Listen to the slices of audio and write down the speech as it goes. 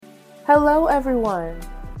Hello everyone,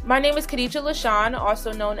 my name is Khadija LaShawn,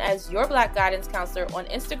 also known as Your Black Guidance Counselor on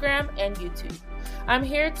Instagram and YouTube. I'm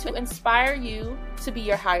here to inspire you to be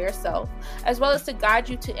your higher self, as well as to guide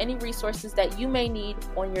you to any resources that you may need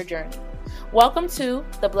on your journey. Welcome to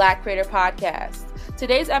the Black Creator Podcast.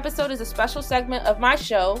 Today's episode is a special segment of my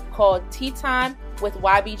show called Tea Time with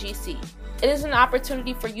YBGC. It is an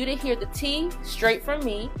opportunity for you to hear the tea straight from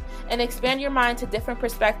me and expand your mind to different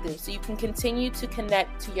perspectives so you can continue to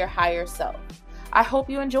connect to your higher self. I hope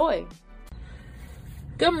you enjoy.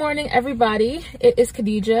 Good morning, everybody. It is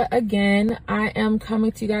Khadija again. I am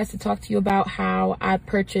coming to you guys to talk to you about how I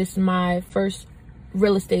purchased my first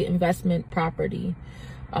real estate investment property.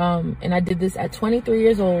 And I did this at 23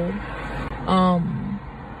 years old.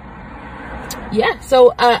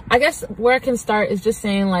 So I guess where I can start is just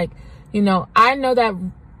saying, I know that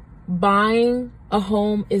buying a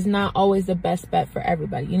home is not always the best bet for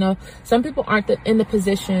everybody. Some people aren't in the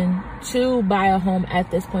position to buy a home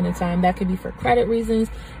at this point in time. That could be for credit reasons,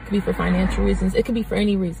 it could be for financial reasons, it could be for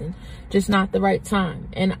any reason, just not the right time.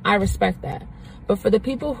 And I respect that. But for the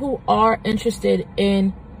people who are interested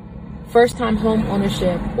in first-time home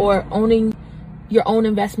ownership or owning your own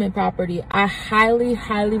investment property, I highly,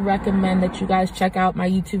 highly recommend that you guys check out my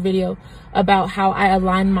YouTube video about how I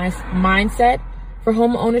align my mindset for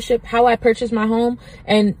home ownership, how I purchased my home.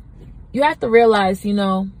 And you have to realize,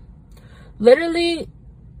 literally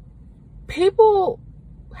people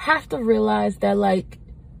have to realize that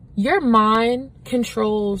your mind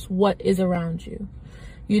controls what is around you.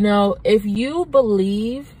 If you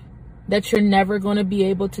believe that you're never going to be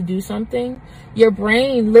able to do something, your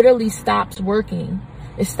brain literally stops working.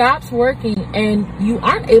 It stops working and you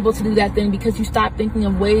aren't able to do that thing because you stop thinking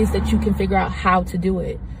of ways that you can figure out how to do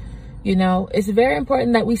it. It's very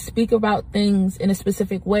important that we speak about things in a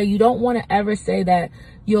specific way. You don't want to ever say that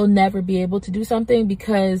you'll never be able to do something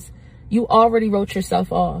because you already wrote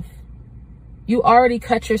yourself off. You already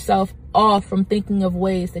cut yourself off from thinking of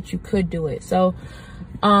ways that you could do it. So,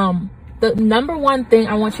 the number one thing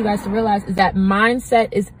I want you guys to realize is that mindset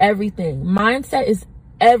is everything. Mindset is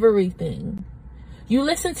everything. You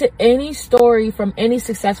listen to any story from any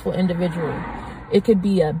successful individual. It could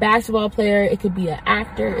be a basketball player. It could be an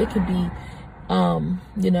actor. It could be,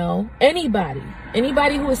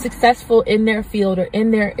 anybody who is successful in their field or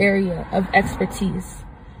in their area of expertise.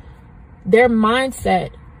 Their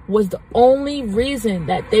mindset was the only reason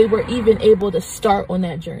that they were even able to start on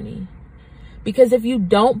that journey. Because if you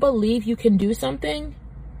don't believe you can do something,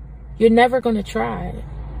 you're never going to try it.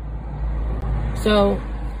 So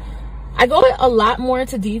I go a lot more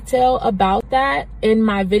into detail about that in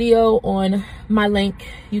my video on my link.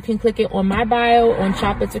 You can click it on my bio, on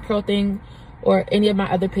Chop It's a Curl Thing, or any of my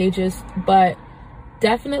other pages. But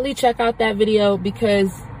definitely check out that video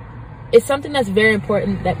because it's something that's very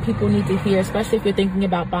important that people need to hear, especially if you're thinking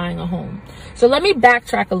about buying a home. So let me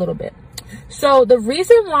backtrack a little bit. So the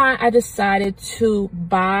reason why I decided to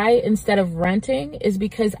buy instead of renting is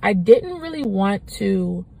because I didn't really want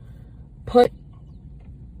to put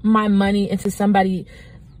my money into somebody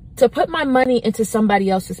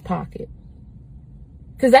else's pocket.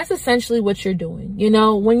 Because that's essentially what you're doing.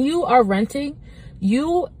 When you are renting,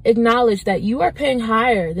 you acknowledge that you are paying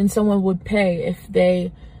higher than someone would pay if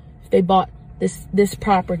they bought this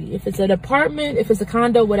property. If it's an apartment, if it's a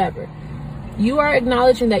condo, whatever. You are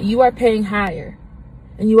acknowledging that you are paying higher.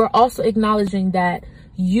 And you are also acknowledging that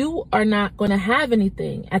you are not going to have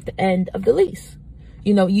anything at the end of the lease.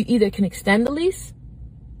 You either can extend the lease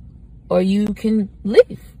or you can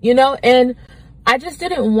leave, and I just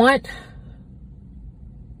didn't want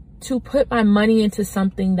to put my money into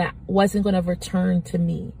something that wasn't going to return to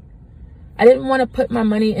me. I didn't want to put my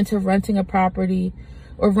money into renting a property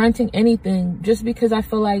or renting anything just because I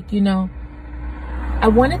feel like, I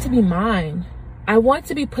want it to be mine. I want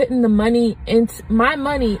to be putting my money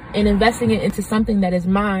and investing it into something that is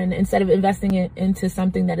mine instead of investing it into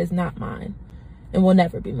something that is not mine and will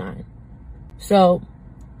never be mine. So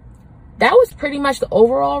that was pretty much the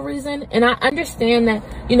overall reason. And I understand that,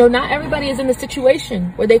 not everybody is in the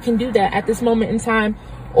situation where they can do that at this moment in time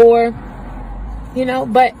or,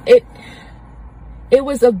 but it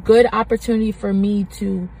was a good opportunity for me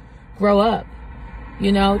to grow up.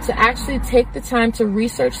 To actually take the time to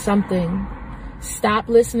research something, stop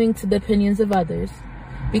listening to the opinions of others,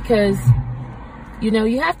 because,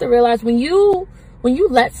 you have to realize when you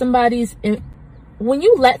ask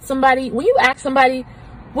somebody,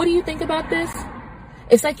 what do you think about this?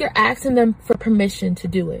 It's like you're asking them for permission to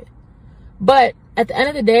do it. But at the end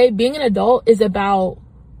of the day, being an adult is about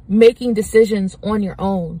making decisions on your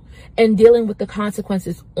own and dealing with the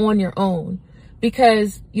consequences on your own.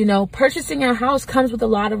 because, you know, purchasing a house comes with a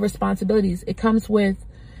lot of responsibilities. It comes with,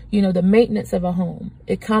 you know, the maintenance of a home.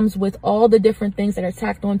 It comes with all the different things that are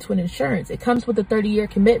tacked onto an insurance. It comes with a 30-year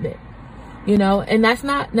commitment, you know, and that's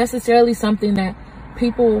not necessarily something that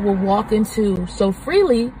people will walk into so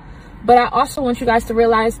freely. But I also want you guys to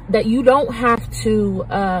realize that you don't have to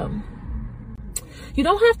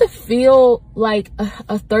feel like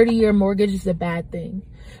a 30-year mortgage is a bad thing,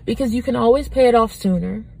 because you can always pay it off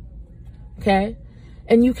sooner. Okay.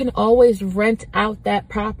 And you can always rent out that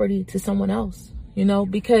property to someone else, you know,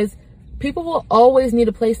 because people will always need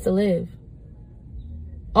a place to live.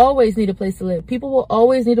 Always need a place to live. People will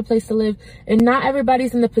always need a place to live. And not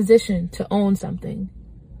everybody's in the position to own something,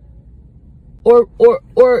 or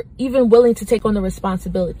even willing to take on the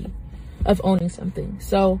responsibility of owning something.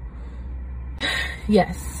 So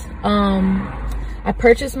yes, I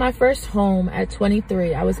purchased my first home at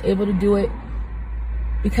 23. I was able to do it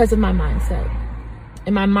because of my mindset.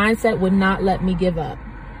 And my mindset would not let me give up.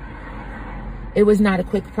 It was not a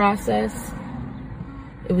quick process.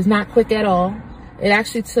 It was not quick at all. It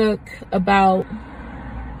actually took about,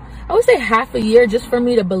 I would say, half a year just for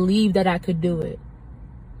me to believe that I could do it.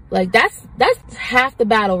 Like that's half the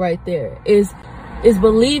battle right there, is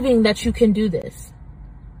believing that you can do this.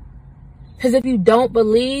 Because if you don't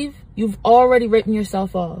believe, you've already written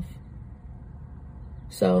yourself off.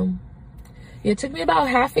 So it took me about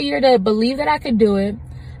half a year to believe that I could do it.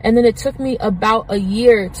 And then it took me about a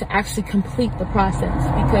year to actually complete the process,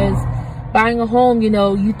 because buying a home, you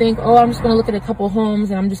know, you think, oh, I'm just going to look at a couple homes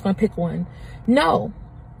and I'm just going to pick one. No,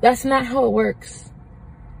 that's not how it works.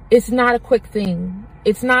 It's not a quick thing.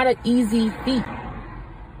 It's not an easy feat.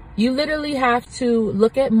 You literally have to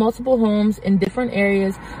look at multiple homes in different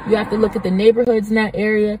areas. You have to look at the neighborhoods in that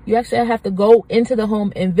area. You actually have to go into the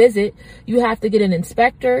home and visit. You have to get an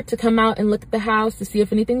inspector to come out and look at the house to see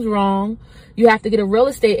if anything's wrong. You have to get a real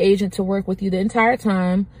estate agent to work with you the entire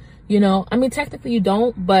time. You know, I mean, technically you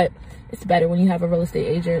don't, but it's better when you have a real estate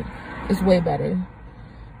agent. It's way better.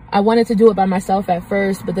 I wanted to do it by myself at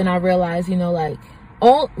first, but then I realized, you know, like,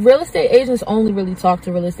 all real estate agents only really talk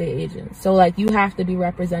to real estate agents. So like, you have to be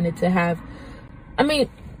represented to have, I mean,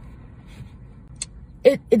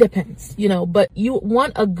 it depends, you know, but you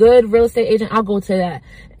want a good real estate agent. I'll go to that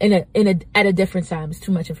at a different time. It's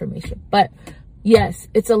too much information. But yes,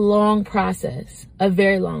 it's a long process, a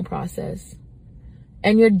very long process.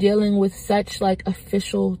 And you're dealing with such like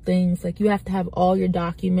official things. Like, you have to have all your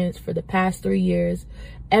documents for the past 3 years,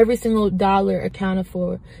 every single dollar accounted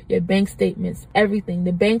for, your bank statements, everything.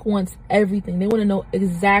 The bank wants everything. They want to know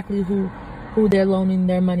exactly who they're loaning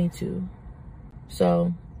their money to.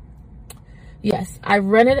 So yes, I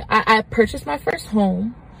purchased my first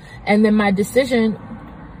home, and then my decision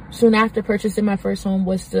soon after purchasing my first home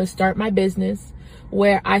was to start my business,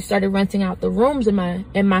 where I started renting out the rooms in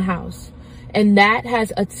my house. And that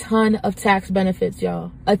has a ton of tax benefits,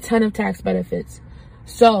 y'all. A ton of tax benefits.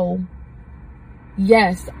 So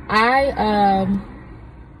yes, I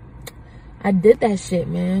did that shit,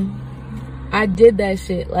 man. I did that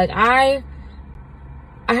shit. Like, I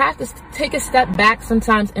have to take a step back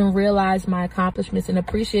sometimes and realize my accomplishments and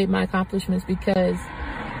appreciate my accomplishments, because,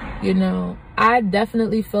 you know, I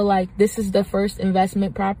definitely feel like this is the first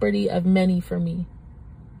investment property of many for me.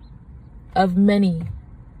 Of many.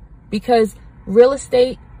 Because real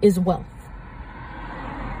estate is wealth.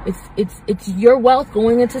 It's your wealth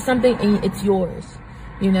going into something, and it's yours,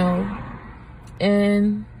 you know.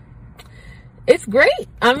 And it's great.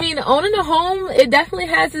 I mean, owning a home, it definitely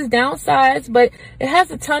has its downsides, but it has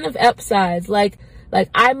a ton of upsides. Like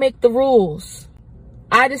I make the rules.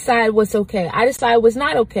 I decide what's okay. I decide what's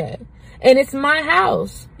not okay. And it's my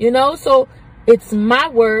house, you know, so it's my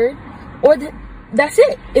word, or that's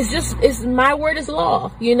it. It's my word is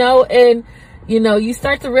law, you know. And, you know, you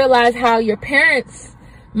start to realize how your parents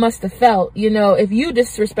must have felt, you know, if you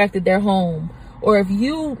disrespected their home, or if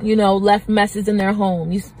you know, left messes in their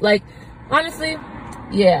home. You, like, honestly,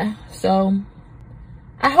 yeah. So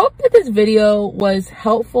I hope that this video was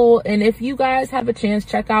helpful. And if you guys have a chance,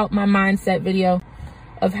 check out my mindset video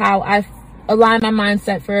of how I aligned my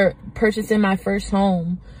mindset for purchasing my first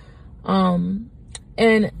home.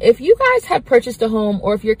 And if you guys have purchased a home,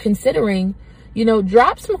 or if you're considering, you know,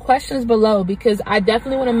 drop some questions below, because I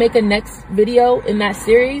definitely want to make a next video in that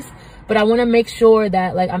series, but I want to make sure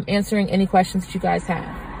that, like, I'm answering any questions that you guys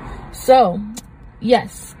have. So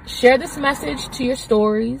yes, share this message to your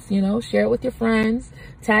stories, you know, share it with your friends,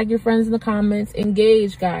 tag your friends in the comments,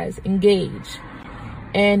 engage, guys, engage.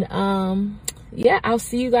 And yeah, I'll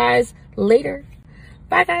see you guys later.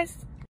 Bye, guys.